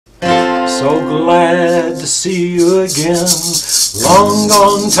So glad to see you again. Long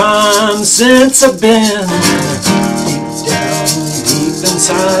gone time since I've been deep down, deep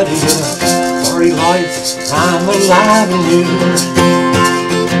inside of you. Party life, I'm alive in you.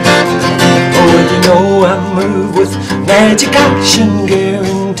 Oh, you know I move with magic action,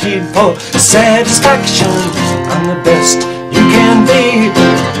 guaranteed for satisfaction. I'm the best you can be.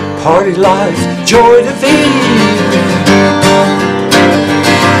 Party life, joy to feel.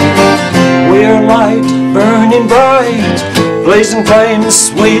 We're light, burning bright, blazing flames,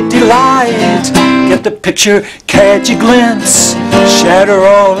 sweet delight. Get the picture, catch a glimpse, shatter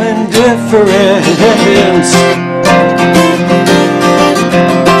all indifference.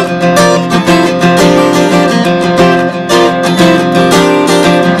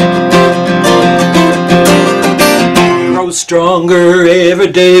 Grow stronger every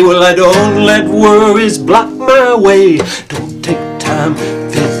day. Well, I don't let worries block my way. Don't take time,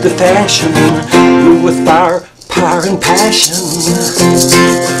 fit the fashion, move with fire, power and passion.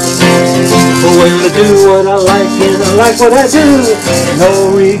 Well, I do what I like and I like what I do. No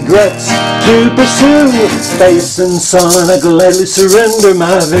regrets to pursue. Facing sun, I gladly surrender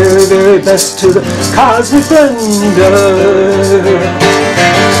my very, very best to the cosmic blender.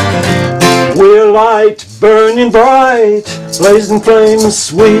 We're light, burning bright, blazing flames,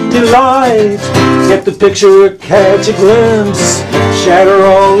 sweet delight. Get the picture, catch a glimpse, shatter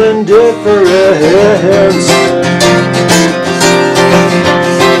all indifference.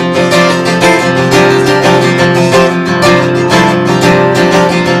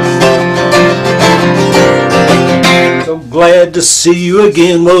 So glad to see you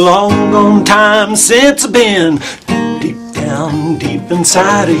again. Well, long gone time since I've been deep down, deep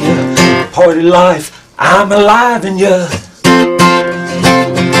inside of you. Party life, I'm alive in you.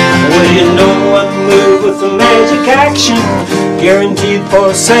 Well, you know I move with a magic action, guaranteed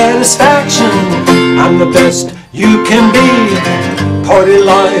for satisfaction. I'm the best you can be. Party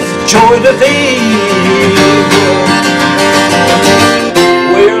life, joy to feel.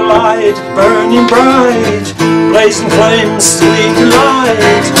 We're light, burning bright, blazing flames, sweet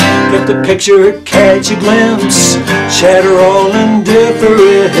delight. Get the picture, catch a glimpse, shatter all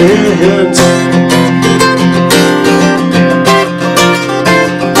indifference.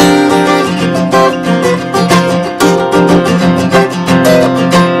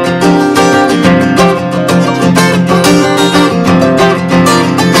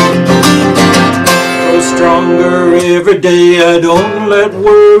 Every day I don't let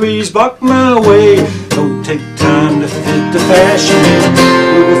worries block my way. Don't take time to fit the fashion,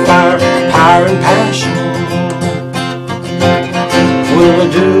 move with fire, power and passion. Well, I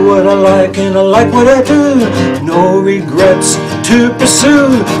do what I like and I like what I do. No regrets to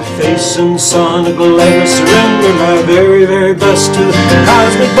pursue. Facing sun, I gladly surrender my very, very best to the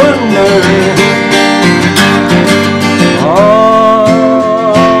cosmic blender.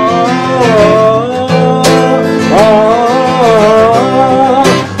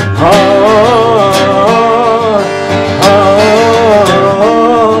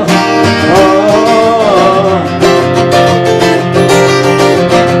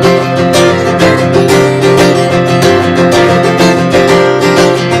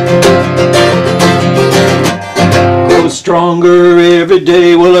 Stronger every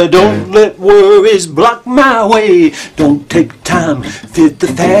day. Well, I don't let worries block my way. Don't take time, fit the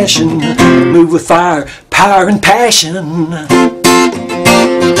fashion, move with fire, power and passion. Oh,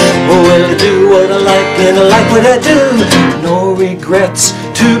 well, I do what I like and I like what I do. No regrets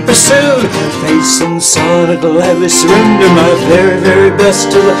to pursue. Facing sun, I gladly surrender my very, very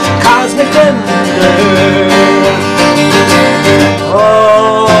best to the cosmic blender.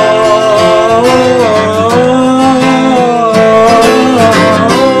 Oh.